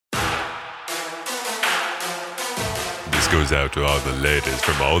goes out to all the ladies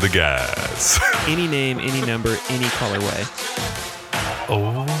from all the guys. Any name, any number, any colorway.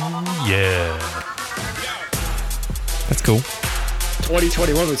 Oh, yeah. That's cool.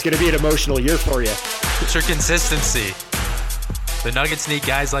 2021 was going to be an emotional year for you. It's your consistency. The Nuggets need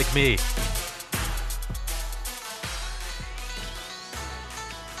guys like me. This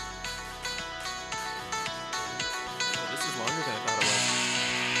is longer than I thought it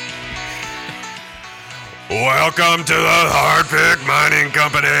Welcome to the Hard Pick Mining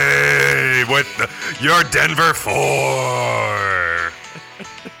Company with your Denver 4.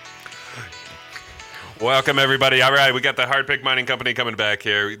 Welcome, everybody. All right, we got the Hard Pick Mining Company coming back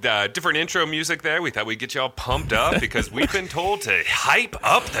here. Different intro music there. We thought we'd get you all pumped up because we've been told to hype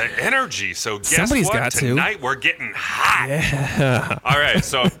up the energy. So guess Somebody's what? got to. Tonight we're getting hot. Yeah. All right,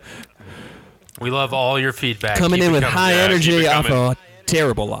 so We love all your feedback. Coming Keep in it with coming. high Yeah, keep energy it off coming. a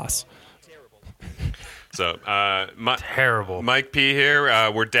terrible loss. Terrible. Mike P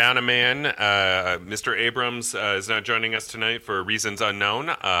here. We're down a man. Mr. Abrams is not joining us tonight for reasons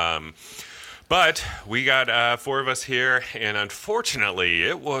unknown. But we got 4 of us here, and unfortunately,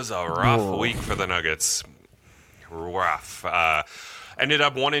 it was a rough week for the Nuggets. Rough. Ended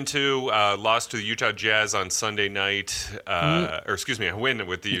up 1-2. Lost to the Utah Jazz on Sunday night. A win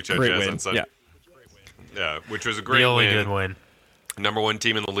with the Utah Great Jazz win. on Sunday. Yeah. Which was a The great only win. good win. Number 1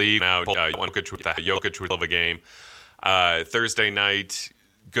 team in the league now. Jokic with a game. Thursday night,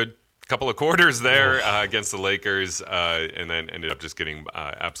 good couple of quarters there against the Lakers, and then ended up just getting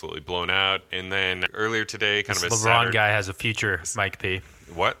absolutely blown out. And then earlier today, kind This of a LeBron Saturday. guy has a future, Mike P.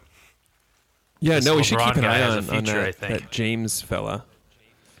 What? Yeah, This no, we should LeBron keep an guy eye has a on future, I think. that James fella.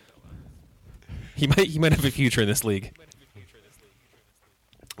 He might have a future in this league.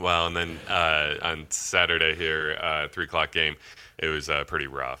 Well, and then on Saturday here, 3 o'clock game, it was pretty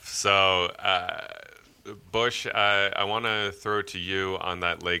rough. So, Bush, I want to throw it to you on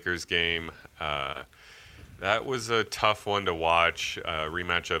that Lakers game. That was a tough one to watch,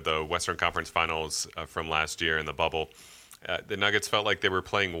 rematch of the Western Conference Finals from last year in the bubble. The Nuggets felt like they were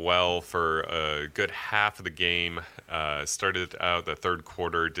playing well for a good half of the game. Started out the third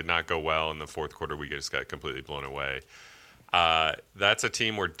quarter, did not go well. In the fourth quarter, we just got completely blown away. That's a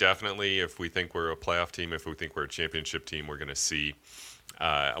team we're definitely, if we think we're a playoff team, if we think we're a championship team, we're going to see.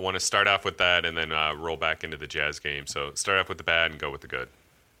 I want to start off with that and then roll back into the Jazz game. So start off with the bad and go with the good.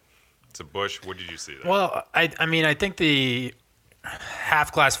 So, Bush, what did you see there? Well, I think the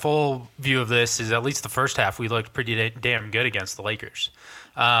half glass full view of this is at least the first half we looked pretty damn good against the Lakers.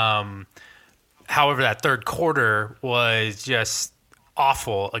 However, that third quarter was just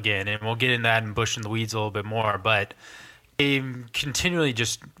awful again, and we'll get in that and Bush in the weeds a little bit more, but I'm continually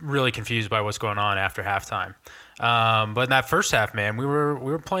just really confused by what's going on after halftime. But in that first half, man, we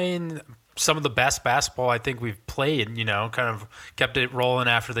were playing some of the best basketball I think we've played, kind of kept it rolling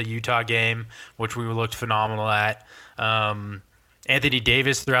after the Utah game, which we looked phenomenal at. Anthony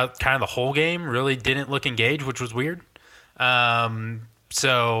Davis throughout kind of the whole game really didn't look engaged, which was weird.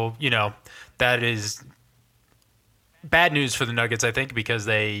 So, that is bad news for the Nuggets, I think, because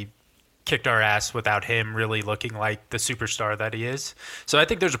they kicked our ass without him really looking like the superstar that he is. So I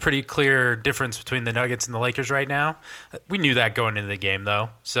think there's a pretty clear difference between the Nuggets and the Lakers right now. We knew that going into the game, though.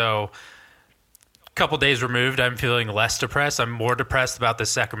 So a couple days removed, I'm feeling less depressed. I'm more depressed about the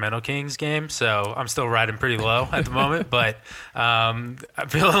Sacramento Kings game, so I'm still riding pretty low at the moment. But I'm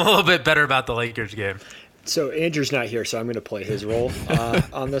feeling a little bit better about the Lakers game. So Andrew's not here, so I'm going to play his role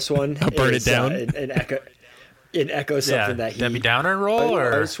on this one. I'll burn it down. And echo something that he. Debbie Downer role,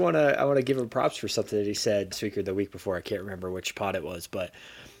 or I just want to give him props for something that he said this week or the week before. I can't remember which pod it was, but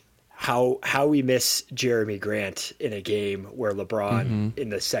how we miss Jeremy Grant in a game where LeBron in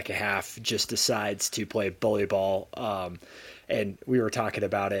the second half just decides to play bully ball. And we were talking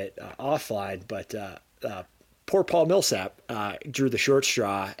about it offline, but poor Paul Millsap drew the short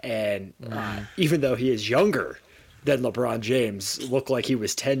straw, and even though he is younger than LeBron James, looked like he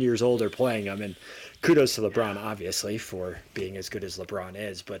was 10 years older playing him. And kudos to LeBron, obviously, for being as good as LeBron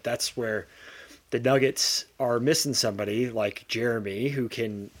is. But that's where the Nuggets are missing somebody like Jeremy who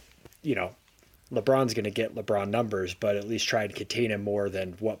can, LeBron's going to get LeBron numbers, but at least try and contain him more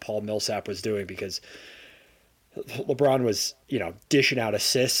than what Paul Millsap was doing, because LeBron was, dishing out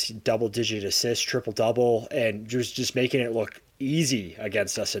assists, double-digit assists, triple-double, and just making it look easy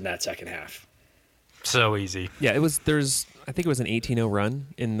against us in that second half. so easy. Yeah, I think it was an 18-0 run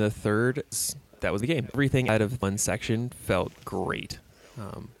in the third. That was the game. Everything out of one section felt great.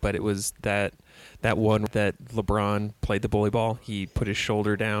 But it was that one that LeBron played the bully ball. He put his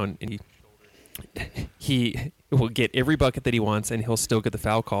shoulder down, and he will get every bucket that he wants, and he'll still get the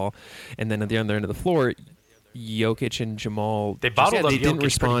foul call. And then at the other end of the floor, Jokic and Jamal, They bottled up they didn't Jokic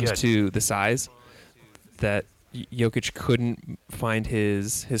respond pretty good. to the size that Jokic couldn't find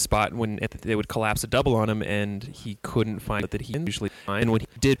his spot when they would collapse a double on him, and he couldn't find that he usually find. And when he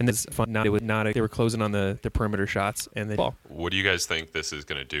did, and this fun, it was not. They were closing on the perimeter shots, and they ball. What do you guys think this is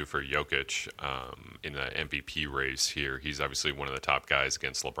going to do for Jokic in the MVP race here? He's obviously one of the top guys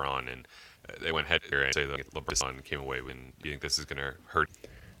against LeBron, and they went head here and say that LeBron came away. When do you think this is going to hurt?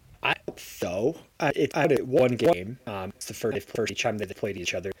 I hope so. It's one game. It's the first time they played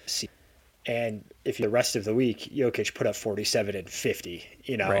each other. And if the rest of the week, Jokic put up 47 and 50,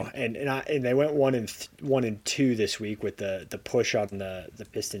 Right. and they went 1-2 this week with the push on the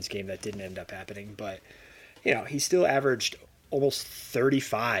Pistons game that didn't end up happening. But he still averaged almost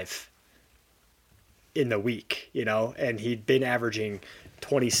 35 in the week, and he'd been averaging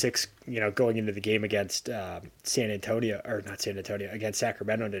 26, going into the game against against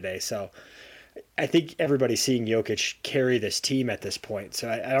Sacramento today. So I think everybody's seeing Jokic carry this team at this point. So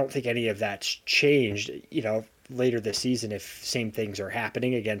I don't think any of that's changed, later this season if same things are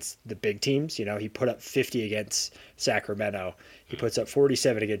happening against the big teams. He put up 50 against Sacramento. He puts up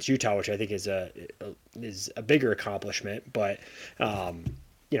 47 against Utah, which I think is a bigger accomplishment. But,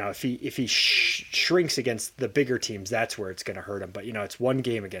 if he shrinks against the bigger teams, that's where it's going to hurt him. But, it's one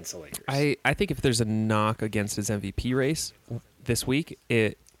game against the Lakers. I think if there's a knock against his MVP race this week,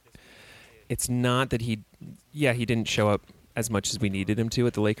 it's not that he didn't show up as much as we needed him to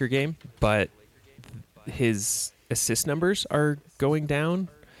at the Laker game, but his assist numbers are going down,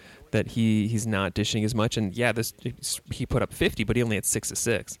 that he's not dishing as much. And he put up 50, but he only had 6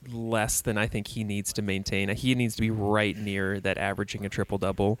 assists, less than I think he needs to maintain. He needs to be right near that averaging a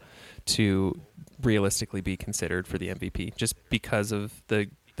triple-double to realistically be considered for the MVP, just because of the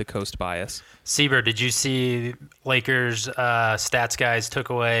coast bias. Sieber, did you see Lakers stats guys took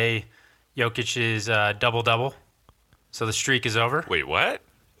away Jokic's double-double? So the streak is over? Wait, what?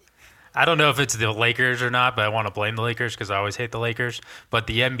 I don't know if it's the Lakers or not, but I want to blame the Lakers because I always hate the Lakers. But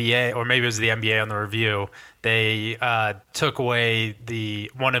the NBA, or maybe it was the NBA on the review, they took away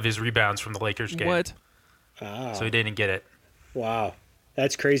one of his rebounds from the Lakers game. What? Oh. So he didn't get it. Wow.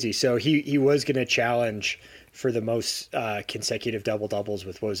 That's crazy. So he was going to challenge for the most consecutive double-doubles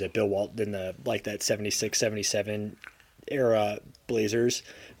with, what was it, Bill Walton in that 76-77 era Blazers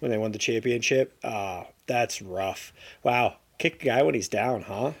when they won the championship. That's rough. Wow. Kick a guy when he's down,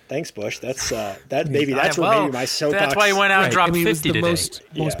 huh? Thanks, Bush. That's maybe my soapbox. That's why he went out and dropped 50 it was the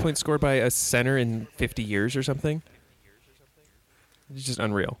today. most points scored by a center in 50 years or something. It's just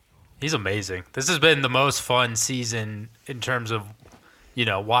unreal. He's amazing. This has been the most fun season in terms of,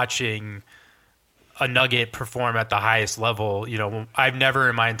 watching a Nugget perform at the highest level. I've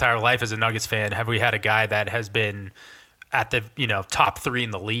never in my entire life as a Nuggets fan have we had a guy that has been at the top 3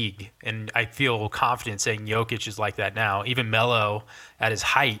 in the league, and I feel confident saying Jokic is like that now. Even Melo at his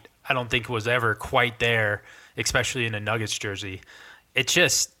height, I don't think was ever quite there, especially in a Nuggets jersey. It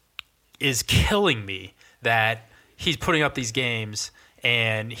just is killing me that he's putting up these games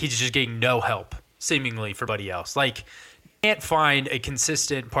and he's just getting no help, seemingly, for anybody else. Can't find a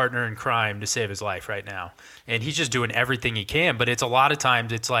consistent partner in crime to save his life right now. And he's just doing everything he can, but it's a lot of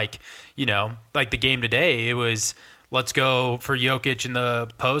times it's like the game today, it was let's go for Jokic in the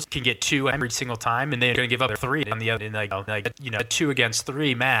post, can get 2 every single time, and they're going to give up 3 on the other. And 2 against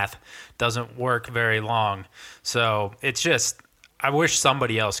 3 math doesn't work very long. So it's just, I wish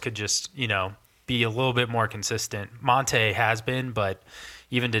somebody else could just, be a little bit more consistent. Monte has been, but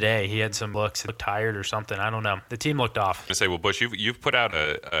even today he had some looks, he looked tired or something. I don't know. The team looked off. I say, well, Bush, you've put out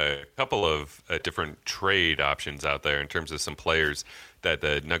a couple of different trade options out there in terms of some players that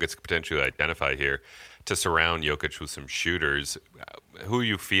the Nuggets could potentially identify here to surround Jokic with some shooters. Who are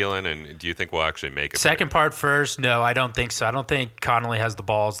you feeling, and do you think we'll actually make it? Second part first, no, I don't think so. I don't think Connolly has the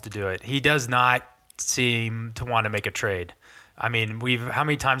balls to do it. He does not seem to want to make a trade. I mean, how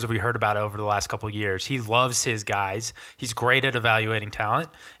many times have we heard about it over the last couple of years? He loves his guys. He's great at evaluating talent.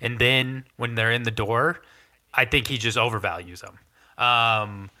 And then when they're in the door, I think he just overvalues them.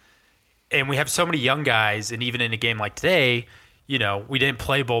 And we have so many young guys, and even in a game like today, we didn't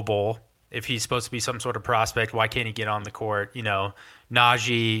play Bol. If he's supposed to be some sort of prospect, why can't he get on the court?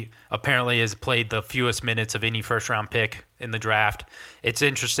 Najee apparently has played the fewest minutes of any first-round pick in the draft. It's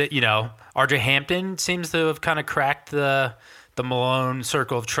interesting. RJ Hampton seems to have kind of cracked the Malone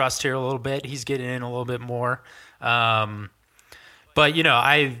circle of trust here a little bit. He's getting in a little bit more. But,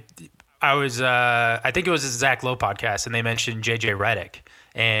 I think it was a Zach Lowe podcast, and they mentioned JJ Redick.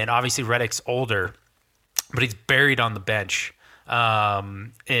 And obviously Redick's older, but he's buried on the bench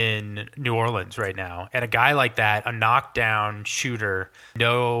in New Orleans right now. And a guy like that, a knockdown shooter,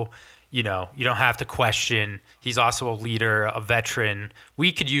 you don't have to question. He's also a leader, a veteran.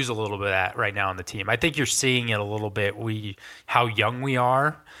 We could use a little bit of that right now on the team. I think you're seeing it a little bit. How young we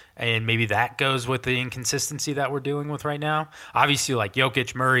are, and maybe that goes with the inconsistency that we're dealing with right now. Obviously, like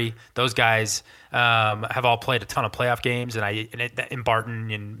Jokic, Murray, those guys have all played a ton of playoff games, and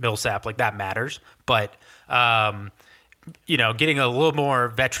Barton and Millsap, like that matters. But getting a little more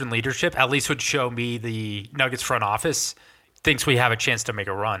veteran leadership at least would show me the Nuggets front office thinks we have a chance to make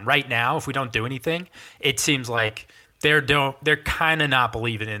a run. Right now, if we don't do anything, it seems like they're kind of not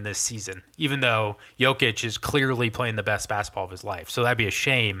believing in this season, even though Jokic is clearly playing the best basketball of his life. So that'd be a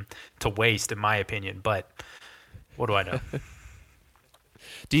shame to waste, in my opinion. But what do I know?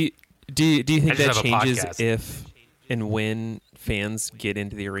 Do you think that changes podcast. if and when fans get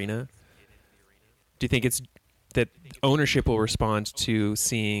into the arena? Do you think it's that ownership will respond to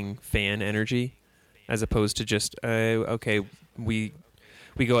seeing fan energy as opposed to just okay, we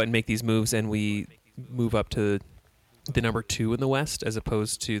go out and make these moves and we move up to the number 2 in the West as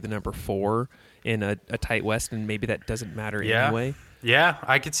opposed to the number 4 in a tight West, and maybe that doesn't matter anyway? Yeah,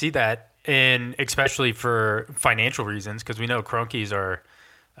 I could see that, and especially for financial reasons, because we know Kroenkes are,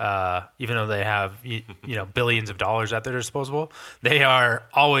 even though they have billions of dollars at their disposal, they are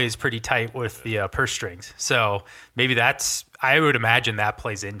always pretty tight with the purse strings. So maybe I would imagine that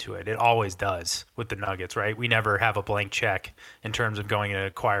plays into it. It always does with the Nuggets, right? We never have a blank check in terms of going and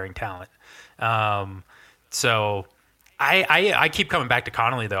acquiring talent. So I keep coming back to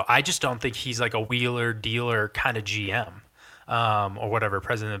Connolly, though. I just don't think he's like a wheeler dealer kind of GM, or whatever,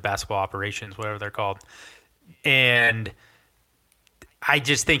 president of basketball operations, whatever they're called. And I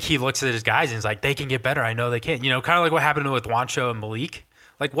just think he looks at his guys and is like, they can get better. I know they can. Kind of like what happened with Juancho and Malik.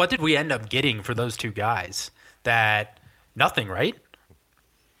 Like, what did we end up getting for those two guys? Nothing, right?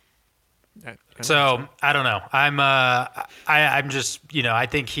 So I don't know. I'm just, I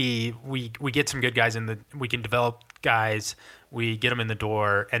think we get some good guys we can develop guys, we get them in the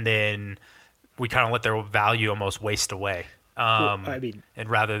door, and then we kind of let their value almost waste away. And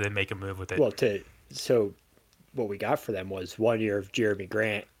rather than make a move with it. Well, so what we got for them was 1 year of Jeremy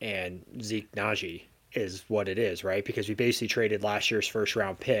Grant and Zeke Naji is what it is, right? Because we basically traded last year's first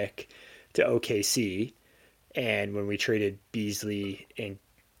round pick to OKC, and when we traded Beasley and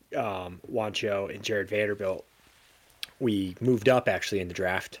Juancho and Jared Vanderbilt, we moved up actually in the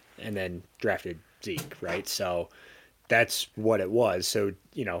draft and then drafted Zeke, right? So that's what it was. So,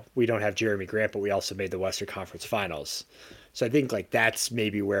 we don't have Jeremy Grant, but we also made the Western Conference Finals. So I think like that's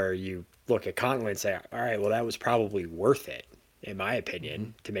maybe where you look at Conley and say, all right, well, that was probably worth it, in my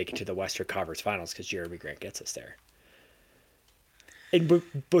opinion, to make it to the Western Conference Finals because Jeremy Grant gets us there. And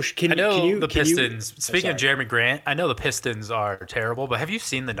Bush, the Pistons. Speaking of Jeremy Grant, I know the Pistons are terrible, but have you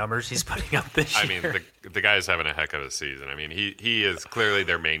seen the numbers he's putting up this year? I mean, the guy's having a heck of a season. I mean, he is clearly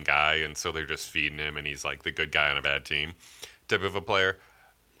their main guy, and so they're just feeding him, and he's like the good guy on a bad team type of a player.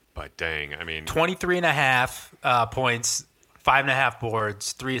 But dang, I mean, 23.5 points, 5.5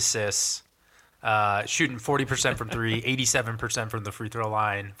 boards, 3 assists. Shooting 40% from 3, 87% from the free throw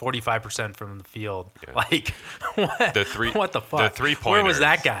line, 45% from the field. Yeah. Like, what the fuck? The three-pointers. Where was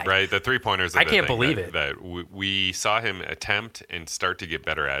that guy? Right, the three-pointers. I can't believe it. That we saw him attempt and start to get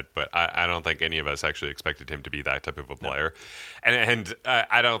better at, but I don't think any of us actually expected him to be that type of a player. No. And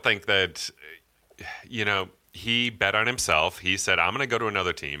I don't think that, he bet on himself. He said, I'm going to go to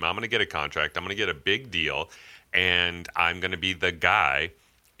another team. I'm going to get a contract. I'm going to get a big deal, and I'm going to be the guy.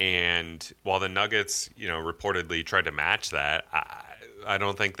 And while the Nuggets, reportedly tried to match that, I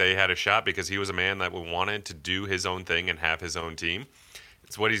don't think they had a shot because he was a man that wanted to do his own thing and have his own team.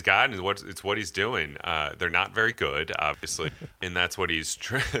 It's what he's got, and it's what he's doing. They're not very good, obviously, and that's what he's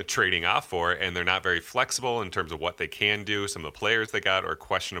trading off for. And they're not very flexible in terms of what they can do. Some of the players they got are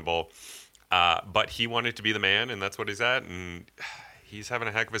questionable. But he wanted to be the man, and that's what he's at. And he's having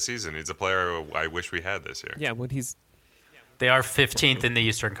a heck of a season. He's a player I wish we had this year. Yeah, when he's... They are 15th in the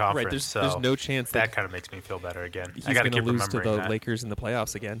Eastern Conference. Right, there's no chance that kind of makes me feel better again. He's going to lose to the Lakers in the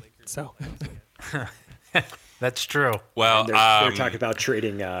playoffs again. So that's true. Well, they're talking about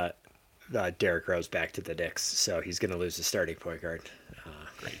trading Derrick Rose back to the Knicks, so he's going to lose his starting point guard.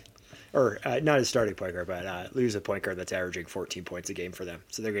 Or not his starting point guard, but lose a point guard that's averaging 14 points a game for them.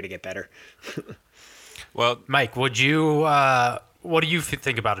 So they're going to get better. Well, Mike, what do you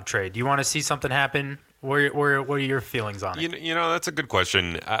think about a trade? Do you want to see something happen? What are your feelings on it? That's a good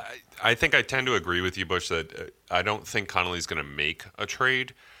question. I think I tend to agree with you, Bush, that I don't think Connolly's going to make a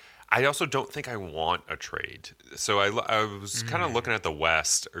trade. I also don't think I want a trade. So I was kind of looking at the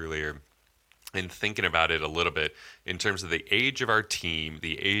West earlier and thinking about it a little bit in terms of the age of our team,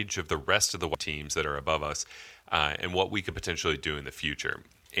 the age of the rest of the teams that are above us, and what we could potentially do in the future.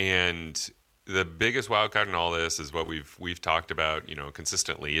 And the biggest wild card in all this is what we've talked about,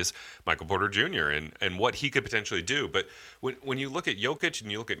 consistently, is Michael Porter Jr. and what he could potentially do. But when you look at Jokic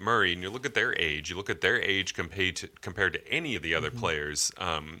and you look at Murray and you look at their age, compared to any of the other players,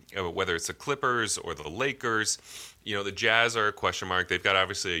 whether it's the Clippers or the Lakers, the Jazz are a question mark. They've got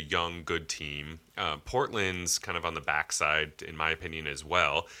obviously a young, good team. Portland's kind of on the backside, in my opinion, as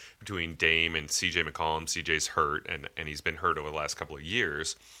well, between Dame and CJ McCollum. CJ's hurt, and he's been hurt over the last couple of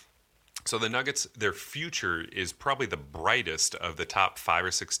years. So the Nuggets, their future is probably the brightest of the top 5 or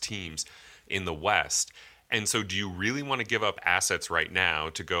 6 teams in the West. And so do you really want to give up assets right now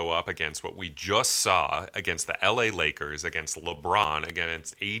to go up against what we just saw against the LA Lakers, against LeBron,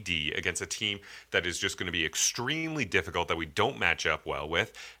 against AD, against a team that is just going to be extremely difficult, that we don't match up well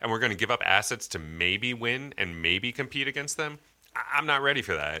with, and we're going to give up assets to maybe win and maybe compete against them? I'm not ready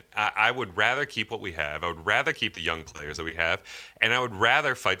for that. I would rather keep what we have. I would rather keep the young players that we have, and I would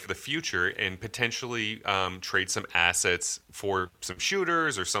rather fight for the future and potentially trade some assets for some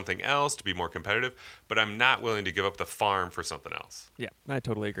shooters or something else to be more competitive. But I'm not willing to give up the farm for something else. Yeah, I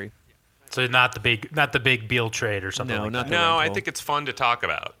totally agree. So not the big Beal trade or something like that. No, I think it's fun to talk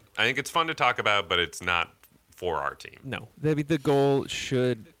about. But it's not for our team. No, the goal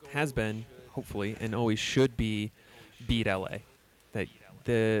has been, hopefully, and always should be beat LA.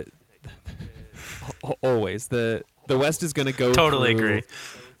 That always the West is going to go totally through, agree,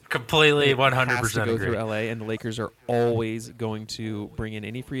 completely 100% go agree. through LA, and the Lakers are always going to bring in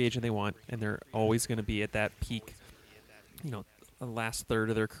any free agent they want, and they're always going to be at that peak, the last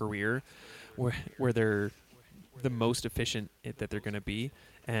third of their career, where they're the most efficient that they're going to be,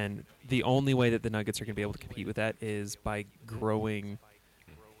 and the only way that the Nuggets are going to be able to compete with that is by growing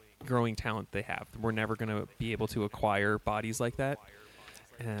talent they have. We're never going to be able to acquire bodies like that.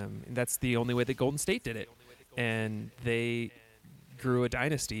 And that's the only way that Golden State did it. And they grew a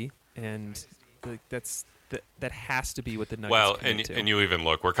dynasty, and that has to be what the Nuggets and you even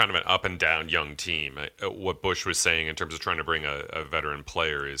look, we're kind of an up and down young team. What Bush was saying in terms of trying to bring a veteran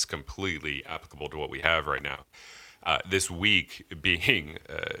player is completely applicable to what we have right now. This week being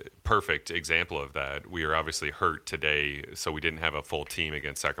a perfect example of that. We are obviously hurt today, so we didn't have a full team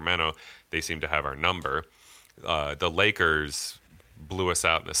against Sacramento. They seem to have our number. The Lakers blew us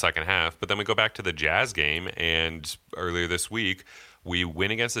out in the second half, but then we go back to the Jazz game, and earlier this week, we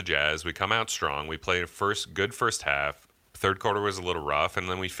win against the Jazz. We come out strong. We played a good first half. Third quarter was a little rough, and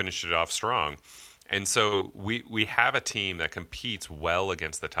then we finished it off strong. And so we have a team that competes well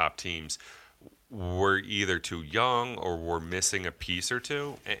against the top teams. We're either too young or we're missing a piece or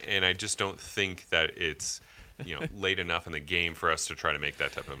two, and I just don't think that it's late enough in the game for us to try to make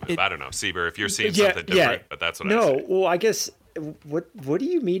that type of move. I don't know, Sieber, if you're seeing something different, but that's what I see. Well, I guess what do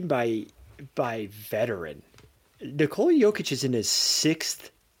you mean by veteran? Nikola Jokic is in his 6th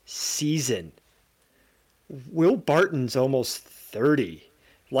season. Will Barton's almost 30.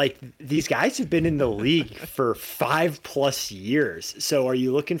 Like, these guys have been in the league for 5+ years. So are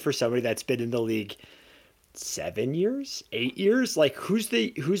you looking for somebody that's been in the league 7 years, 8 years? Like, who's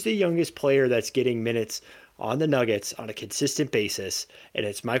the youngest player that's getting minutes on the Nuggets on a consistent basis? And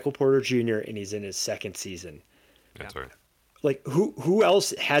it's Michael Porter Jr., and he's in his 2nd season. That's right. Like, who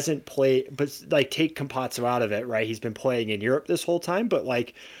else hasn't played, but like, take Campazzo out of it, right? He's been playing in Europe this whole time, but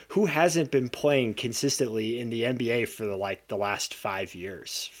like, who hasn't been playing consistently in the NBA for the last 5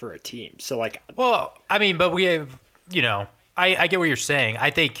 years for a team? So like, well, I mean, but we have, I get what you're saying. I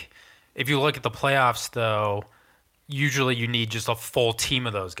think if you look at the playoffs, though, usually you need just a full team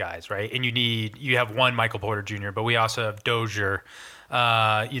of those guys, right? And you have one Michael Porter Jr., but we also have Dozier.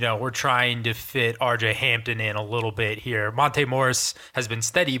 We're trying to fit RJ Hampton in a little bit here. Monte Morris has been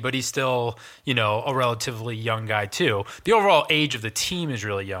steady, but he's still, a relatively young guy too. The overall age of the team is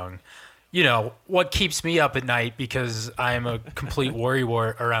really young. What keeps me up at night, because I'm a complete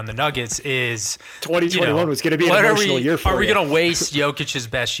worrywart around the Nuggets, is 2021 was going to be an emotional year for you. Are we going to waste Jokic's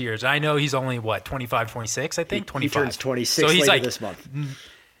best years? I know he's only, 25, 26, I think? 25. He turns 26 so he's later this month.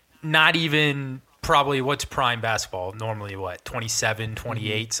 Not even... Probably what's prime basketball? Normally 27,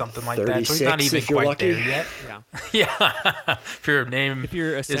 28, something like that. So he's not even quite lucky. there yet. Yeah. If your name if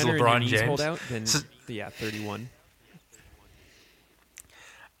you're a is center LeBron and James, hold out, then 31.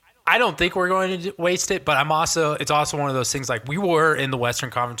 I don't think we're going to waste it, but it's also one of those things, like, we were in the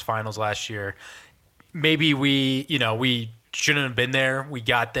Western Conference Finals last year. Maybe we shouldn't have been there. We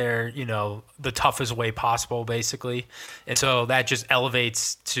got there, the toughest way possible, basically. And so that just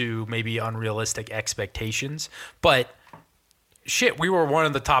elevates to maybe unrealistic expectations. But shit, we were one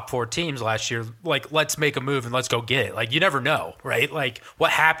of the top 4 teams last year. Like, let's make a move and let's go get it. Like, you never know, right? Like,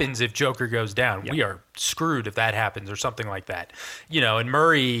 what happens if Joker goes down? We are screwed if that happens or something like that. And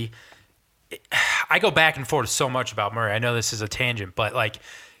Murray, I go back and forth so much about Murray. I know this is a tangent, but like,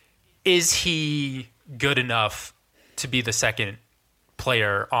 is he good enough to be the second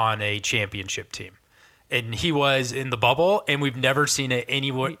player on a championship team? And he was in the bubble, and we've never seen it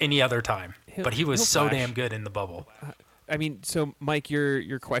any other time. But he was so damn good in the bubble. I mean, so Mike,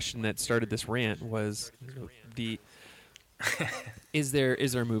 your question that started this rant was is there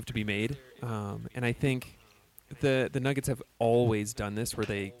a move to be made? And I think the Nuggets have always done this, where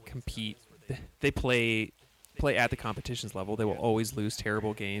they compete, they play at the competition's level. They will always lose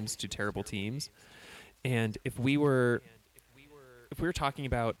terrible games to terrible teams. And if we were talking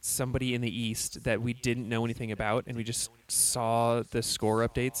about somebody in the East that we didn't know anything about, and we just saw the score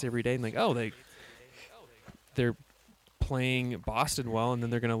updates every day, and like, oh, they're playing Boston well, and then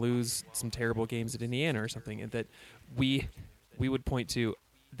they're going to lose some terrible games at Indiana or something, and that we would point to,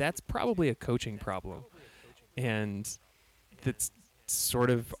 that's probably a coaching problem. And that's sort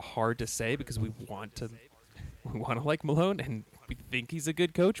of hard to say because we want to like Malone, and we think he's a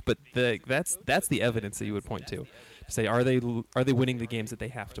good coach, but that's the evidence that you would point to say, are they winning the games that they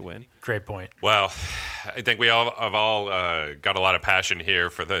have to win? Great point. Well, I think we all got a lot of passion here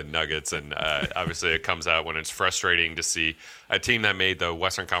for the Nuggets, and obviously it comes out when it's frustrating to see a team that made the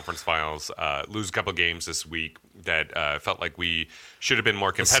Western Conference Finals lose a couple games this week that felt like we should have been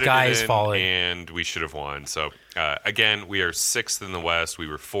more competitive the sky is falling. And we should have won. So again, we are 6th in the West. We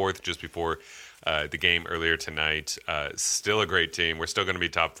were 4th just before the game earlier tonight. Still a great team. We're still going to be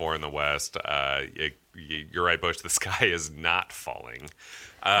top 4 in the West. You're right, Bush. The sky is not falling.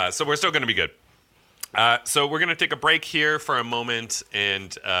 So we're still going to be good. So we're going to take a break here for a moment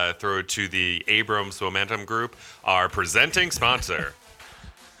and throw it to the Abrams Momentum Group, our presenting sponsor.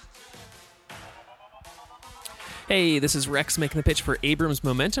 Hey, this is Rex making the pitch for Abrams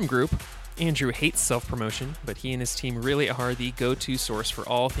Momentum Group. Andrew hates self-promotion, but he and his team really are the go-to source for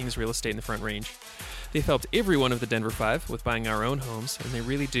all things real estate in the Front Range. They've helped every one of the Denver Five with buying our own homes, and they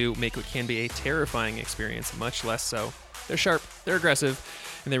really do make what can be a terrifying experience much less so. They're sharp, they're aggressive,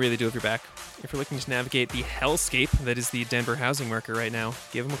 and they really do have your back. If you're looking to navigate the hellscape that is the Denver housing market right now,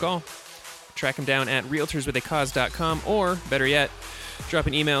 give them a call. Track them down at realtorswithacause.com, or, better yet, drop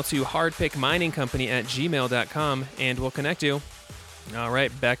an email to hardpickminingcompany@gmail.com, and we'll connect you. All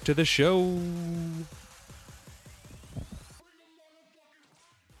right, back to the show.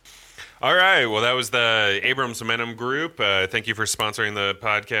 All right. Well, that was the Abrams Momentum Group. Thank you for sponsoring the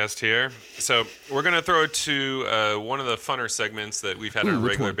podcast here. So we're going to throw it to one of the funner segments that we've had on a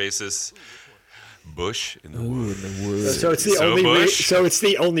regular basis. Bush in the Woods. So it's the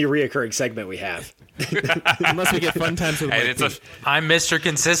only reoccurring segment we have. Unless we get fun times with I'm Mr.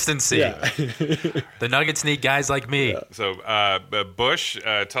 Consistency. Yeah. The Nuggets need guys like me. Yeah. So, Bush,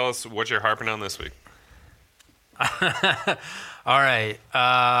 tell us what you're harping on this week. All right.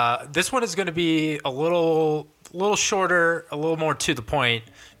 This one is going to be a little shorter, a little more to the point,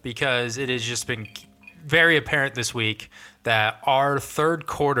 because it has just been very apparent this week that our third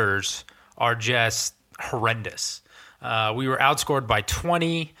quarters are just horrendous. We were outscored by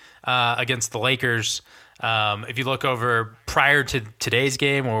 20 against the Lakers. If you look over prior to today's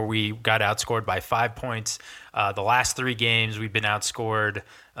game, where we got outscored by 5 points, the last 3 games we've been outscored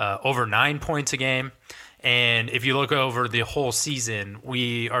over 9 points a game. And if you look over the whole season,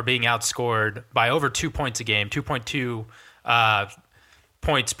 we are being outscored by over 2 points a game, 2.2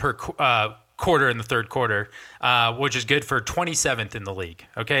 points per quarter in the third quarter, which is good for 27th in the league.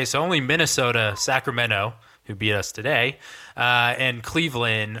 Okay, so only Minnesota, Sacramento, who beat us today, and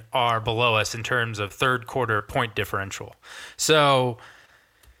Cleveland are below us in terms of third quarter point differential. So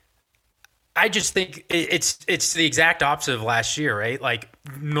I just think it's the exact opposite of last year, right? Like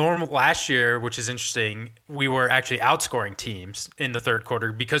normal last year, which is interesting, we were actually outscoring teams in the third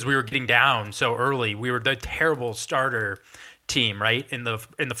quarter because we were getting down so early. We were the terrible starter team, right, in the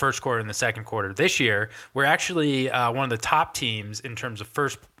first quarter and the second quarter. This year, we're actually one of the top teams in terms of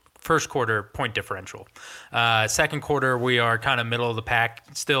first quarter point differential. Second quarter, we are kind of middle of the pack,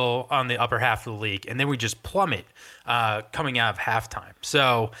 still on the upper half of the league, and then we just plummet coming out of halftime.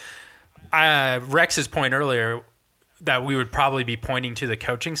 So Rex's point earlier that we would probably be pointing to the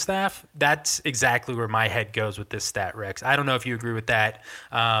coaching staff, that's exactly where my head goes with this stat, Rex. I don't know if you agree with that,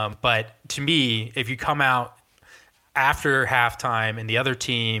 but to me, if you come out after halftime and the other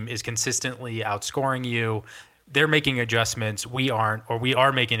team is consistently outscoring you, they're making adjustments, we aren't, or we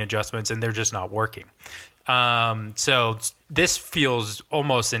are making adjustments and they're just not working. So this feels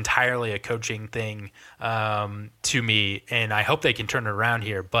almost entirely a coaching thing to me, and I hope they can turn it around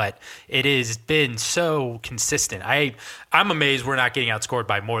here. But it has been so consistent. I'm amazed we're not getting outscored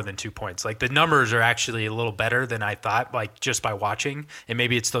by more than 2 points. Like the numbers are actually a little better than I thought, like just by watching. And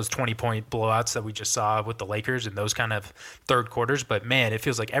maybe it's those 20-point blowouts that we just saw with the Lakers and those kind of third quarters. But man, it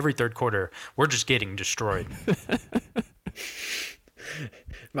feels like every third quarter we're just getting destroyed.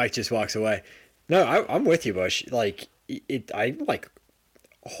 Mike just walks away. No, I'm with you, Bush. Like I'm like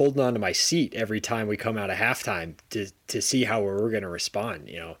holding on to my seat every time we come out of halftime to see how we're going to respond.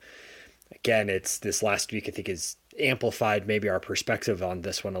 You know, again, it's this last week I think has amplified maybe our perspective on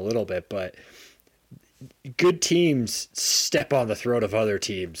this one a little bit, but good teams step on the throat of other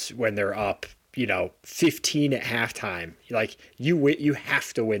teams when they're up, 15 at halftime. Like you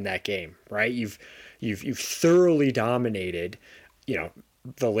have to win that game, right? You've thoroughly dominated,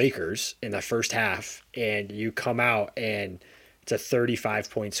 the Lakers in the first half, and you come out and it's a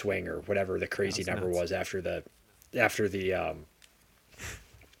 35-point swing or whatever the crazy number was after the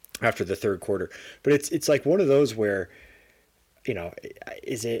third quarter. But it's like one of those where,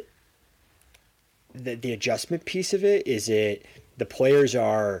 is it the adjustment piece of it? Is it the players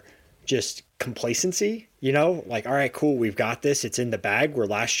are just complacency, like, all right, cool, we've got this, it's in the bag, where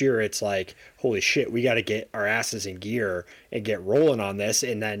last year it's like, holy shit, we got to get our asses in gear and get rolling on this,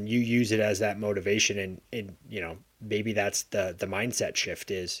 and then you use it as that motivation, and maybe that's the mindset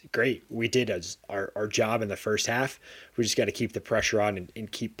shift is, great, we did our job in the first half, we just got to keep the pressure on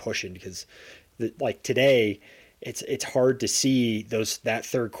and keep pushing, because like today it's hard to see that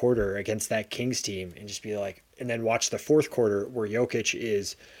third quarter against that Kings team and just be like, and then watch the fourth quarter where Jokic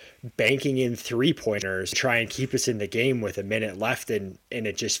is banking in 3-pointers to try and keep us in the game with a minute left, and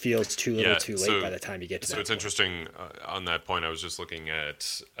it just feels too little too late by the time you get to that. So it's point. Interesting on that point. I was just looking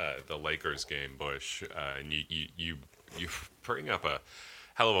at the Lakers game, Bush, and you bring up a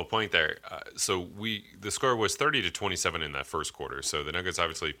hell of a point there. So the score was 30-27 in that first quarter. So the Nuggets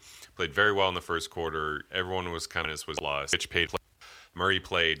obviously played very well in the first quarter. Everyone was kind of lost. Pitch paid. Murray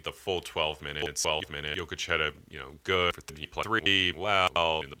played the full 12 minutes. Jokic had a good for three,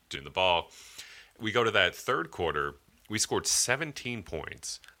 well in the ball. We go to that third quarter. We scored 17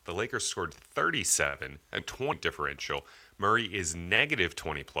 points. The Lakers scored 37, a 20 differential. Murray is negative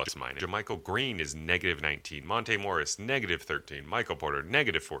 20 plus minus. JaMychal Green is negative 19. Monte Morris negative 13. Michael Porter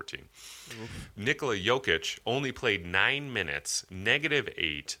negative 14. Nikola Jokic only played 9 minutes, negative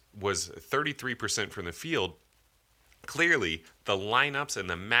 8, was 33% from the field. Clearly, the lineups and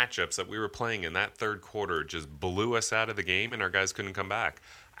the matchups that we were playing in that third quarter just blew us out of the game, and our guys couldn't come back.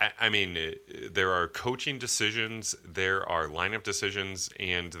 I mean, there are coaching decisions, there are lineup decisions,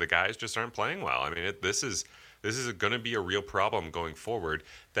 and the guys just aren't playing well. I mean, this is going to be a real problem going forward.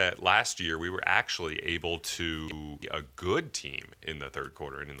 That last year we were actually able to be a good team in the third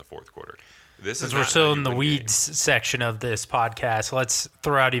quarter and in the fourth quarter. Since we're still in the weeds section of this podcast, let's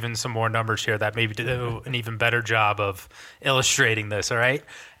throw out even some more numbers here that maybe do an even better job of illustrating this, all right?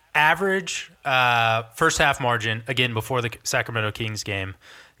 Average first half margin, again, before the Sacramento Kings game,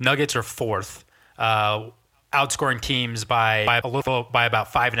 Nuggets are fourth, outscoring teams by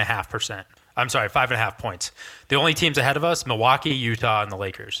about 5.5%. I'm sorry, 5.5 points. The only teams ahead of us, Milwaukee, Utah, and the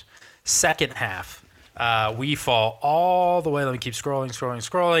Lakers. Second half, we fall all the way, let me keep scrolling,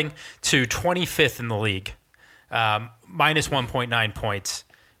 to 25th in the league, minus 1.9 points.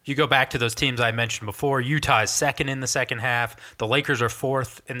 You go back to those teams I mentioned before. Utah is second in the second half. The Lakers are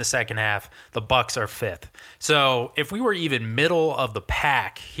fourth in the second half. The Bucks are fifth. So if we were even middle of the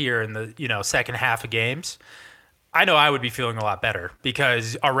pack here in the second half of games, I know I would be feeling a lot better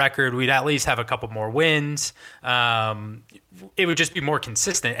because our record, we'd at least have a couple more wins. It would just be more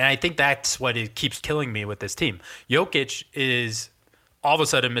consistent. And I think that's what it keeps killing me with this team. Jokic is all of a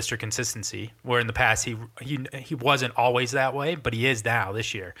sudden Mr. Consistency, where in the past he wasn't always that way, but he is now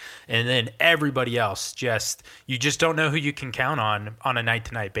this year. And then everybody else you just don't know who you can count on a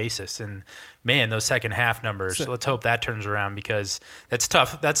night-to-night basis. And man, those second half numbers, let's hope that turns around because that's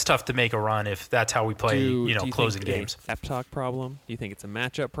tough. That's tough to make a run if that's how we play, closing games. Pep talk problem? Do you think it's a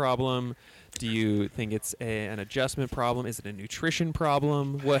matchup problem? Do you think it's an adjustment problem? Is it a nutrition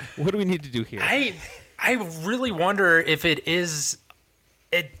problem? What do we need to do here? I really wonder if it is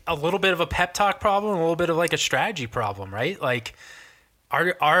a little bit of a pep talk problem, a little bit of like a strategy problem, right? Like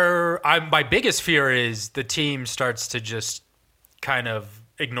my biggest fear is the team starts to just kind of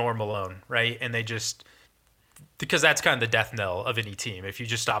ignore Malone, right? And because that's kind of the death knell of any team. If you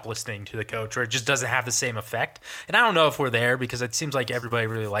just stop listening to the coach, or it just doesn't have the same effect. And I don't know if we're there because it seems like everybody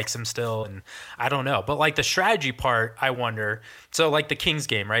really likes him still. And I don't know, but like the strategy part, I wonder. So like the Kings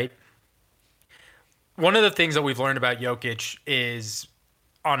game, right? One of the things that we've learned about Jokic is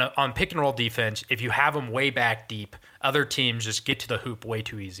on pick and roll defense, if you have him way back deep, other teams just get to the hoop way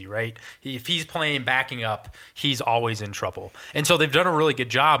too easy, right? If he's playing backing up, he's always in trouble. And so they've done a really good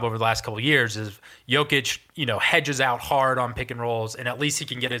job over the last couple of years is Jokic, hedges out hard on pick and rolls, and at least he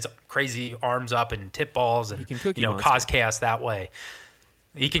can get his crazy arms up and tip balls and cause chaos that way.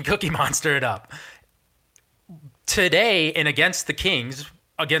 He can cookie monster it up. Today and against the Kings,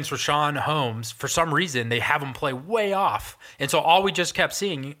 against Rashawn Holmes, for some reason, they have him play way off. And so all we just kept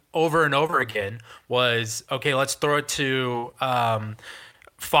seeing over and over again was, okay, let's throw it to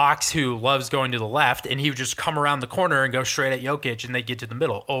Fox, who loves going to the left, and he would just come around the corner and go straight at Jokic, and they get to the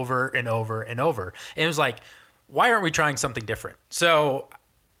middle over and over and over. And it was like, why aren't we trying something different? So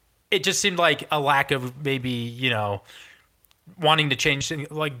it just seemed like a lack of maybe, wanting to change things,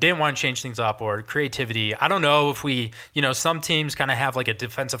 like didn't want to change things up or creativity. I don't know if we, some teams kind of have like a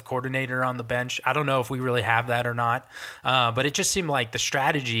defensive coordinator on the bench. I don't know if we really have that or not. But it just seemed like the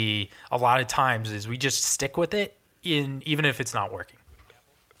strategy a lot of times is we just stick with it even if it's not working.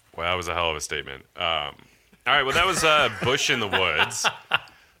 Well, that was a hell of a statement. All right. Well, that was Bush in the Woods.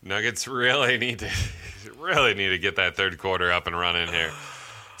 Nuggets really need to get that third quarter up and running here.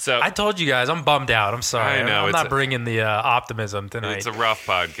 So I told you guys, I'm bummed out. I'm sorry. I know, I'm not bringing the optimism tonight. It's a rough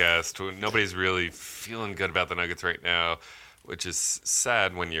podcast. Nobody's really feeling good about the Nuggets right now, which is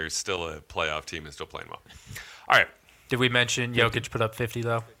sad when you're still a playoff team and still playing well. All right. Did we mention Jokic put up 50,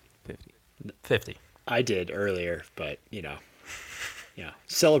 though? 50. I did earlier, but,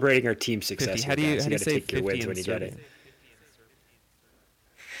 celebrating our team success. 50. How do you got to say take your 50 wins in when you get Serbian?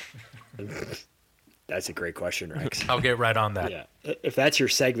 it. That's a great question, Rex. I'll get right on that. Yeah. If that's your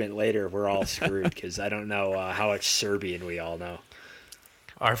segment later, we're all screwed because I don't know how much Serbian we all know.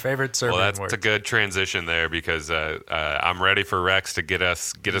 Our favorite Serbian Well, that's word. a good transition there because I'm ready for Rex to get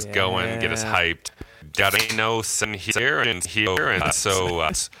us going, get us hyped. Darinos and here, and so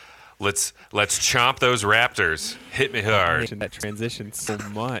let's chomp those Raptors. Hit me I hard. hated that transition so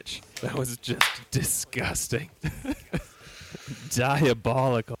much. That was just disgusting.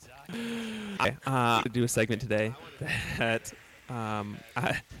 Diabolical. Okay, to do a segment today that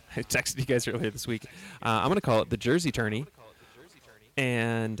I texted you guys earlier this week. I'm going to call it the Jersey Tourney.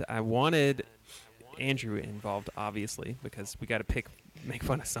 And I wanted Andrew involved, obviously, because we got to make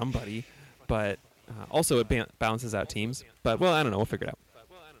fun of somebody. But also it balances out teams. But, well, I don't know. We'll figure it out.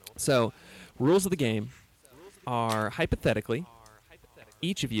 So, rules of the game are hypothetically,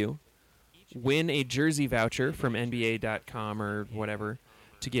 each of you win a jersey voucher from NBA.com or whatever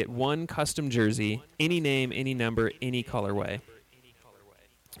to get one custom jersey, any name, any number, any colorway.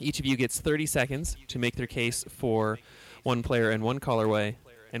 Each of you gets 30 seconds to make their case for one player and one colorway,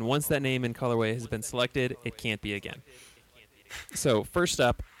 and once that name and colorway has been selected, it can't be again. So first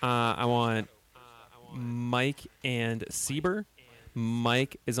up, I want Mike and Sieber.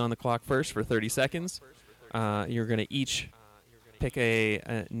 Mike is on the clock first for 30 seconds. You're going to each pick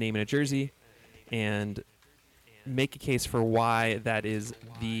a name and a jersey and make a case for why that is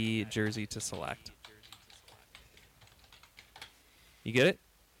the jersey to select. You get it?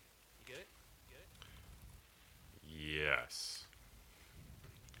 Yes.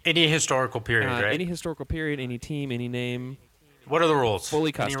 Any historical period, right? Any historical period, any team, any name. What are the rules? Fully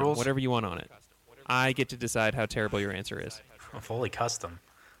Any custom, rules? whatever you want on it. I get to decide how terrible your answer is. Fully custom.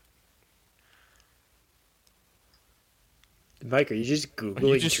 Mike, are you just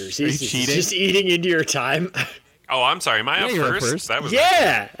Googling just- jerseys? are you Is this cheating? just eating into your time? Oh, I'm sorry. Am I up you're up first? first. That was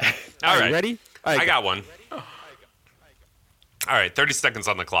Yeah. All Are right. you ready? All right, I got one. All right, 30 seconds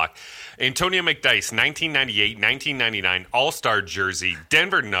on the clock. Antonio McDyess, 1998-1999 All-Star jersey,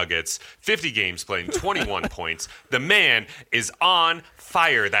 Denver Nuggets, 50 games playing, 21 points. The man is on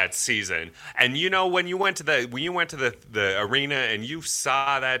fire that season. And when you went to the arena and you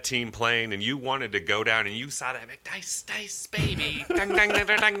saw that team playing and you wanted to go down and you saw that McDyess baby, dang dang dang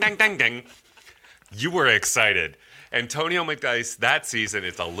dang dang dang dang, you were excited. Antonio McDyess that season,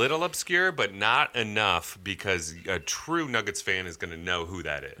 it's a little obscure, but not enough because a true Nuggets fan is going to know who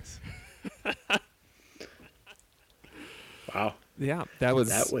that is. Wow. Yeah, that was.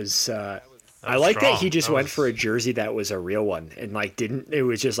 I like strong. that he just That went was- for a jersey that was a real one and it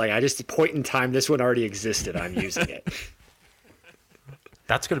was just like, point in time, this one already existed. I'm using it.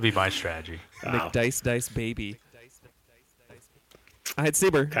 That's going to be my strategy. Wow. McDyess Dice baby. I had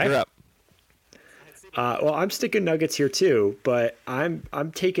Sieber. Okay. You're up. Well, I'm sticking Nuggets here too, but I'm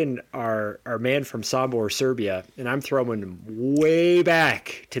taking our man from Sombor, Serbia, and I'm throwing him way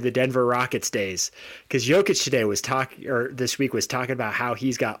back to the Denver Rockets days, because Jokic today was this week was talking about how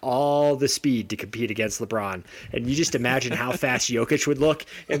he's got all the speed to compete against LeBron, and you just imagine how fast Jokic would look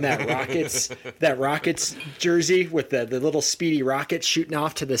in that Rockets jersey with the little speedy rockets shooting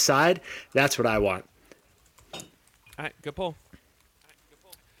off to the side. That's what I want. All right, good pull.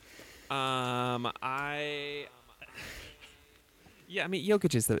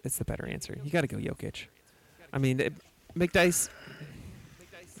 Jokic is the better answer. You got to go Jokic. I mean, McDyess,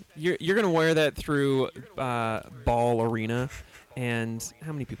 you're gonna wear that through Ball Arena, and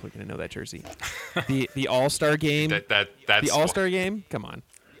how many people are gonna know that jersey? The All-Star game. That's the All-Star game. Come on.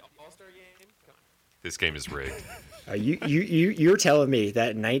 This game is rigged. You're telling me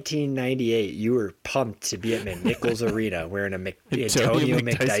that in 1998 you were pumped to be at McNichols Arena wearing a Antonio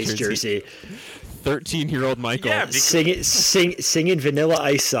McDyess jersey. 13-year-old Michael. Yeah, singing Vanilla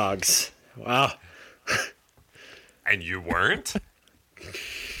Ice songs. Wow. And you weren't?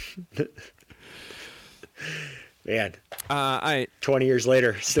 Man. All right. 20 years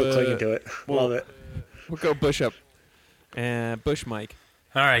later, still clinging to it. Love it. We'll go Bush up. And Bush Mike.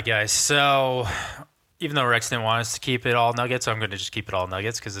 All right, guys. So even though Rex didn't want us to keep it all Nuggets, I'm going to just keep it all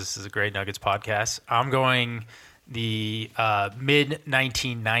Nuggets because this is a great Nuggets podcast. I'm going the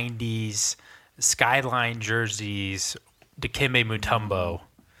mid-1990s Skyline jerseys, Dikembe Mutombo.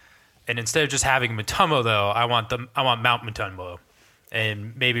 And instead of just having Mutombo, though, I want Mount Mutombo.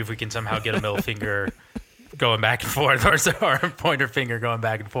 And maybe if we can somehow get a middle finger going back and forth or a pointer finger going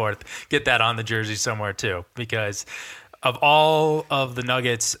back and forth, get that on the jersey somewhere too. Because of all of the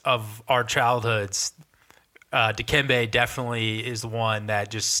Nuggets of our childhoods, Dikembe definitely is the one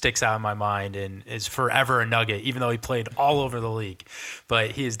that just sticks out in my mind and is forever a Nugget, even though he played all over the league.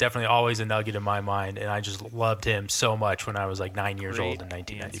 But he is definitely always a Nugget in my mind, and I just loved him so much when I was like 9 years old in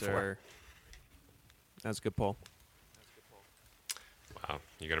 1994. Answer. That was a good pull. Wow,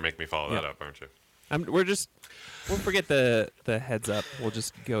 you're gonna make me follow that up, aren't you? We'll forget the heads up. We'll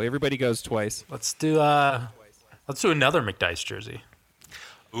just go. Everybody goes twice. Let's do another McDyess jersey.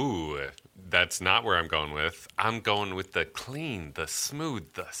 Ooh, that's not where I'm going with. I'm going with the clean, the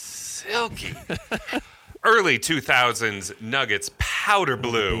smooth, the silky. Early 2000s Nuggets powder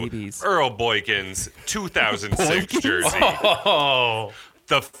blue. Babies. Earl Boykins 2006 jersey. Oh,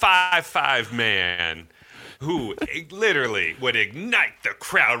 The 5'5" man who literally would ignite the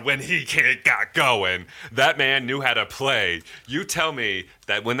crowd when he got going. That man knew how to play. You tell me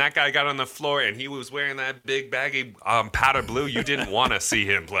that when that guy got on the floor and he was wearing that big baggy powder blue, you didn't want to see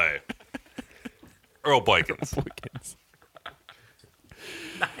him play. Earl Boykins.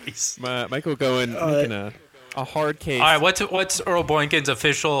 nice. Michael going making a hard case. All right, what's Earl Boykins'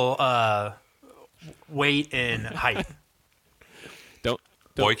 official weight and height? Don't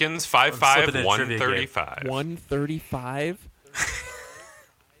Boykins, I'm slipping 5'5", in 135. 135.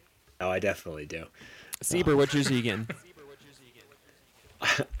 Oh, I definitely do. Sieber, what jersey are you getting?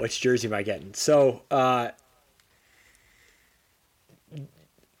 Which jersey am I getting? So I'm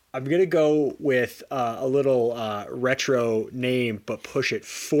going to go with a little retro name, but push it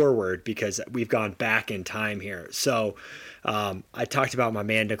forward because we've gone back in time here. So I talked about my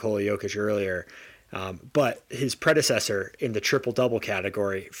man Nikola Jokic earlier, but his predecessor in the triple-double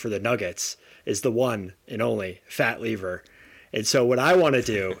category for the Nuggets is the one and only Fat Lever. And so what I want to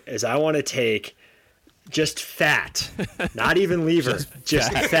do is I want to take just Fat, not even Lever,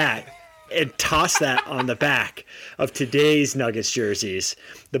 just fat, and toss that on the back of today's Nuggets jerseys,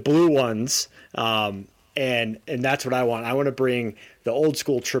 the blue ones, and that's what I want. I want to bring the old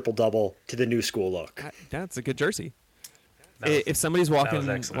school triple-double to the new school look. That's a good jersey. If somebody's walking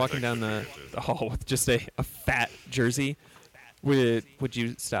down the hall with just a fat jersey, would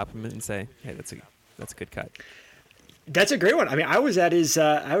you stop him and say, "Hey, that's a good cut"? That's a great one. I mean, I was at his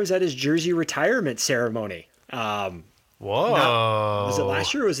jersey retirement ceremony. Whoa! Was it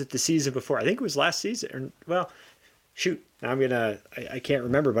last year or was it the season before? I think it was last season. Well, shoot, now I can't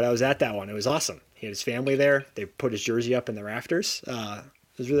remember, but I was at that one. It was awesome. He had his family there. They put his jersey up in the rafters. It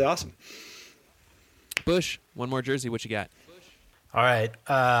was really awesome. Bush, one more jersey. What you got? All right,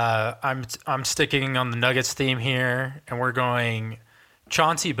 I'm sticking on the Nuggets theme here, and we're going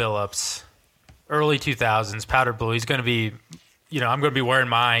Chauncey Billups, early 2000s, powder blue. He's going to be, I'm going to be wearing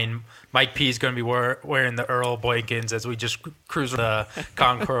mine. Mike P is going to be wearing the Earl Boykins as we just cruise the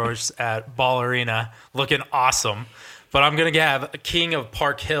concourse at Ball Arena, looking awesome. But I'm going to have a King of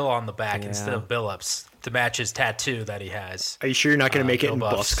Park Hill on the back instead of Billups to match his tattoo that he has. Are you sure you're not going to make it in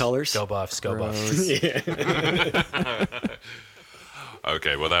Buffs. Buffs colors? Go Buffs, go Buffs.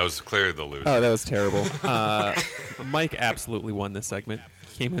 Okay, well, that was clearly the loser. Oh, that was terrible. Mike absolutely won this segment.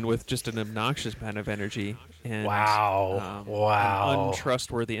 Came in with just an obnoxious amount of energy and Wow. Wow. an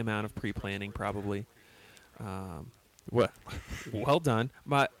untrustworthy amount of pre-planning, probably. Well done.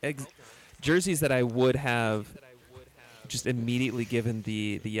 My jerseys that I would have just immediately given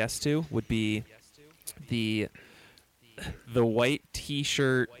the yes to would be the white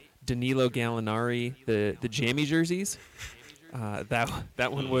T-shirt Danilo Gallinari, the jammy jerseys.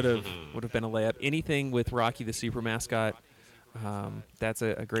 That one would have been a layup. Anything with Rocky the Super Mascot, that's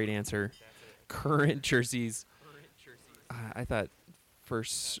a great answer. Current jerseys, I thought for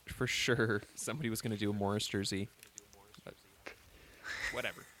sure somebody was going to do a Morris jersey. But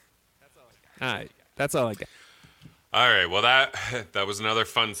whatever. All right, that's all I got. All right, well, that was another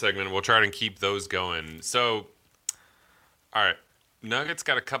fun segment. We'll try to keep those going. So, all right, Nuggets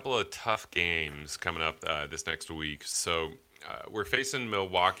got a couple of tough games coming up this next week. So we're facing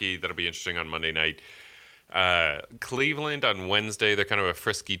Milwaukee. That'll be interesting on Monday night. Cleveland on Wednesday. They're kind of a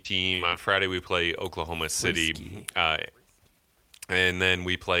frisky team. On Friday, we play Oklahoma City. And then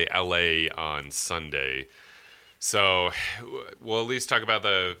we play LA on Sunday. So we'll at least talk about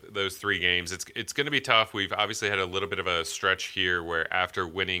those three games. It's going to be tough. We've obviously had a little bit of a stretch here where after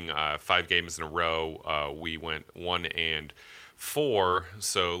winning 5 games in a row, we went 1-4.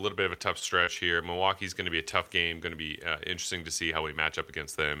 So a little bit of a tough stretch here. Milwaukee's going to be a tough game. Going to be interesting to see how we match up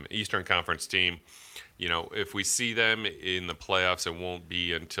against them. Eastern Conference team. You know, if we see them in the playoffs, it won't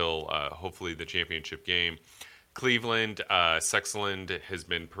be until hopefully the championship game. Cleveland, Sexland has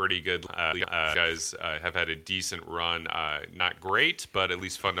been pretty good. Guys have had a decent run. Not great, but at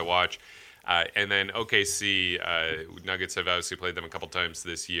least fun to watch. And then OKC, Nuggets have obviously played them a couple times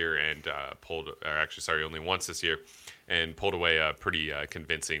this year and only once this year, and pulled away a pretty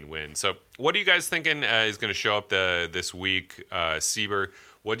convincing win. So what are you guys thinking is going to show up this week? Sieber,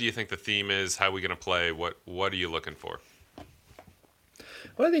 what do you think the theme is? How are we going to play? What are you looking for?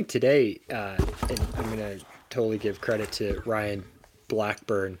 Well, I think today, and I'm going to totally give credit to Ryan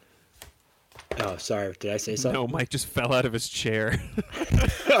Blackburn. Oh, sorry. Did I say something? No, Mike just fell out of his chair.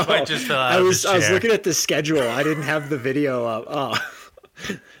 Mike just fell out of his chair. I was looking at the schedule. I didn't have the video up. Oh,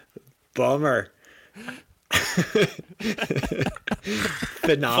 bummer.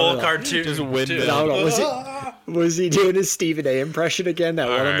 Phenomenal. Full cartoon. Just windmill. Phenomenal. Was he doing his Stephen A. impression again? That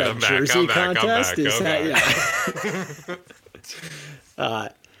won him that jersey contest? Is that, yeah.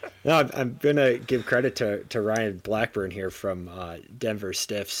 No, I'm going to give credit to Ryan Blackburn here from Denver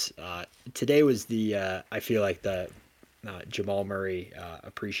Stiffs. Today was I feel like the Jamal Murray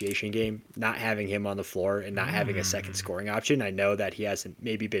appreciation game. Not having him on the floor and not having a second scoring option. I know that he hasn't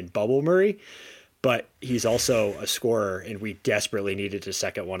maybe been Bubble Murray, but he's also a scorer, and we desperately needed a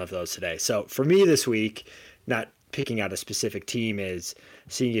second one of those today. So for me this week, not picking out a specific team, is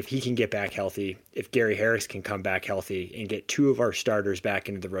seeing if he can get back healthy, if Gary Harris can come back healthy and get 2 of our starters back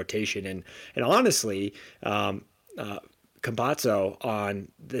into the rotation. And honestly, Campazzo on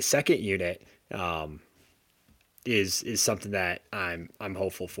the second unit is something that I'm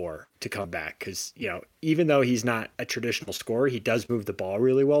hopeful for to come back, because, you know, even though he's not a traditional scorer, he does move the ball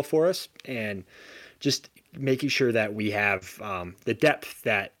really well for us, and just making sure that we have the depth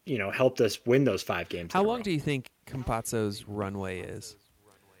that, you know, helped us win those 5 games. How long do you think Campazzo's runway is?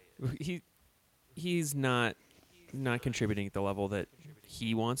 He's not contributing at the level that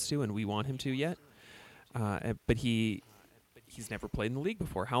he wants to and we want him to yet. But he's never played in the league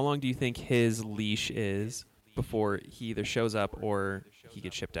before. How long do you think his leash is before he either shows up or he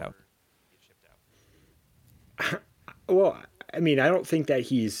gets shipped out? Well, I mean, I don't think that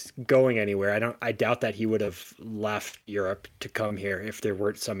he's going anywhere. I doubt that he would have left Europe to come here if there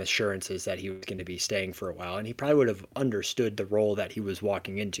weren't some assurances that he was going to be staying for a while. And he probably would have understood the role that he was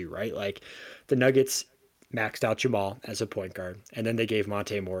walking into, right? Like, the Nuggets maxed out Jamal as a point guard, and then they gave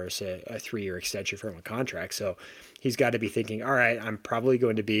Monte Morris a 3-year extension from a contract. So he's got to be thinking, all right, I'm probably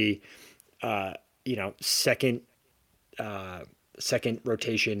going to be, second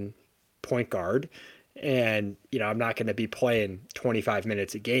rotation point guard. And, you know, I'm not going to be playing 25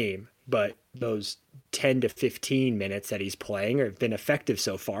 minutes a game, but those 10 to 15 minutes that he's playing have been effective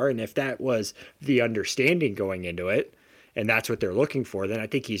so far. And if that was the understanding going into it, and that's what they're looking for, then I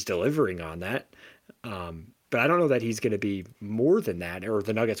think he's delivering on that. But I don't know that he's going to be more than that, or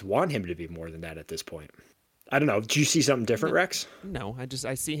the Nuggets want him to be more than that at this point. I don't know. Do you see something different, Rex? No,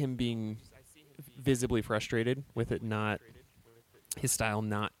 I see him being visibly frustrated with it his style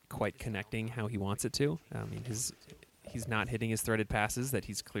not quite connecting how he wants it to. I mean, he's not hitting his threaded passes that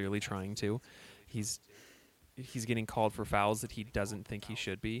he's clearly trying to. He's getting called for fouls that he doesn't think he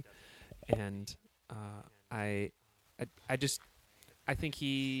should be, and I I think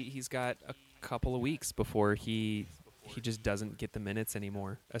he's got a couple of weeks before he just doesn't get the minutes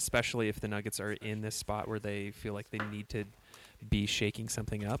anymore, especially if the Nuggets are in this spot where they feel like they need to be shaking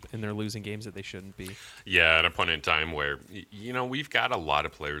something up and they're losing games that they shouldn't be. Yeah, at a point in time where, we've got a lot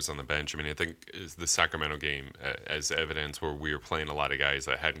of players on the bench. I mean, I think is the Sacramento game as evidence where we were playing a lot of guys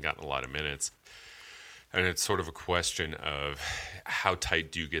that hadn't gotten a lot of minutes. And it's sort of a question of how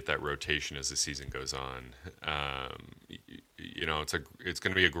tight do you get that rotation as the season goes on. It's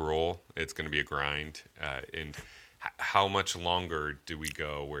going to be a gruel. It's going to be a grind. And how much longer do we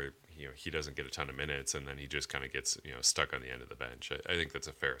go where he doesn't get a ton of minutes and then he just kind of gets stuck on the end of the bench? I think that's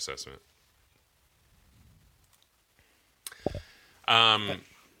a fair assessment.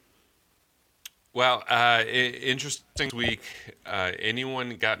 Well, interesting week.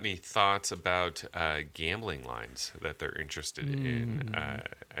 Anyone got any thoughts about gambling lines that they're interested in?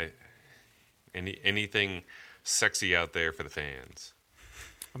 Anything sexy out there for the fans?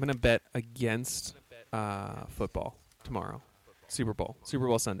 I'm going to bet against football tomorrow. Super Bowl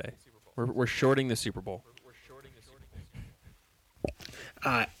Sunday. We're shorting the Super Bowl.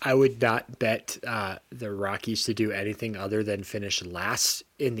 I would not bet the Rockies to do anything other than finish last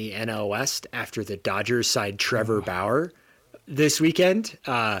in the NL West after the Dodgers signed Trevor Bauer this weekend.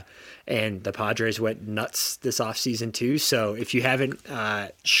 And the Padres went nuts this offseason too. So if you haven't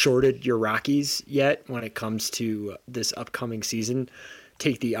shorted your Rockies yet when it comes to this upcoming season,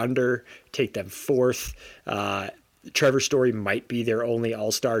 take the under, take them fourth. Trevor Story might be their only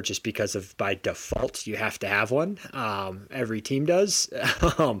all-star just because of by default you have to have one. Every team does.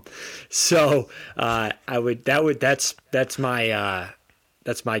 That's my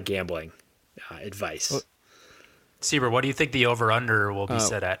gambling advice. Sieber, what do you think the over/under will be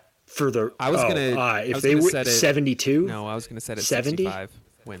set at? For the I was gonna if they were 72. No, I was gonna set it 70? 65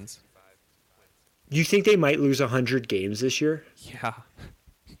 wins. You think they might lose 100 games this year? Yeah.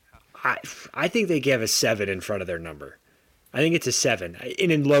 I think they give a 7 in front of their number. I think it's a 7,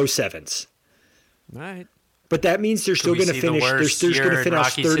 and in low 7s. All right. But that means they're still going to finish. They're going to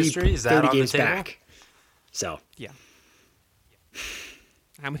finish 30 games back. So yeah.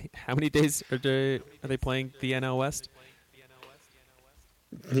 How many days are they playing the NL West?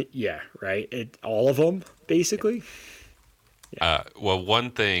 Yeah, right. All of them basically. Yeah. Well,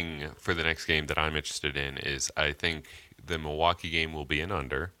 one thing for the next game that I'm interested in is I think the Milwaukee game will be an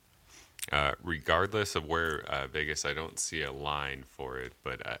under. Regardless of where Vegas, I don't see a line for it,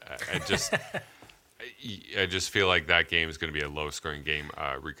 but I just feel like that game is going to be a low-scoring game,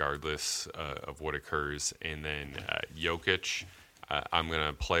 regardless of what occurs. And then Jokic, I'm going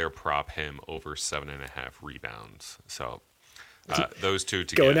to player prop him over 7.5 rebounds. So those two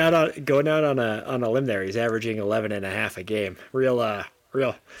together. Going out on a limb there. He's averaging 11.5 a game. Real.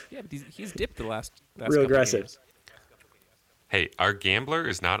 Yeah, but he's dipped the last real aggressive. Games. Hey, our gambler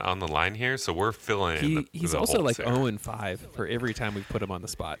is not on the line here, so we're filling in. He's also like 0-5 for every time we put him on the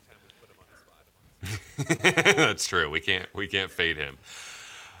spot. That's true. We can't fade him.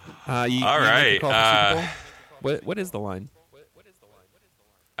 All right. What is the line?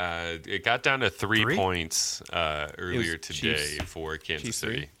 It got down to 3 points earlier today Chiefs. for Kansas Chiefs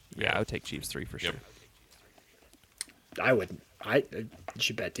City. 3? Yeah, I would take Chiefs 3 for sure. I wouldn't. I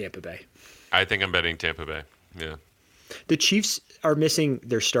should bet Tampa Bay. I think I'm betting Tampa Bay. Yeah. The Chiefs are missing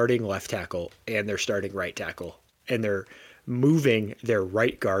their starting left tackle and their starting right tackle, and they're moving their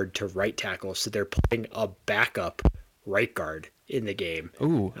right guard to right tackle, so they're playing a backup right guard in the game.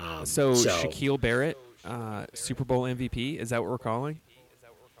 Ooh, so Shaquille Barrett, Super Bowl MVP, is that what we're calling?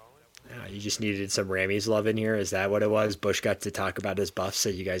 You just needed some Rammies love in here. Is that what it was? Bush got to talk about his buffs, so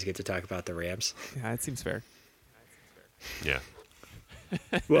you guys get to talk about the Rams. Yeah, it seems fair. Yeah.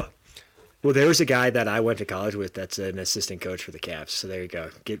 Well, there's a guy that I went to college with that's an assistant coach for the Cavs. So there you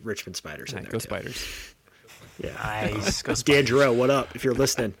go. Get Richmond Spiders in there. Go too. Spiders. Yeah. Nice. Go Dan Jarrell, what up? If you're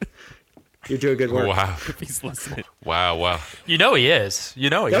listening, you're doing good work. Wow. If he's listening. Wow. You know he is.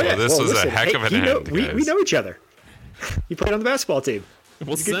 You know he is. yeah. This was a heck of an end, we guys. know each other. He played on the basketball team.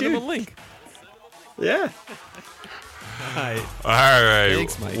 We'll He's a good send him a dude. link. Yeah. All right.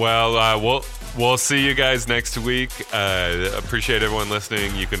 Thanks, Mike. Well, we'll see you guys next week. Appreciate everyone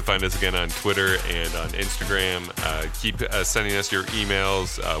listening. You can find us again on Twitter and on Instagram. Keep sending us your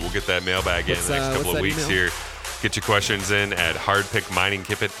emails. We'll get that mailbag in the next couple of weeks here. Get your questions in at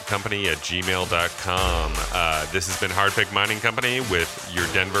hardpickminingcompany@gmail.com. This has been Hardpick Mining Company with your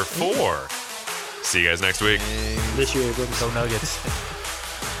Denver 4. See you guys next week. This year, Abrams. Go Nuggets.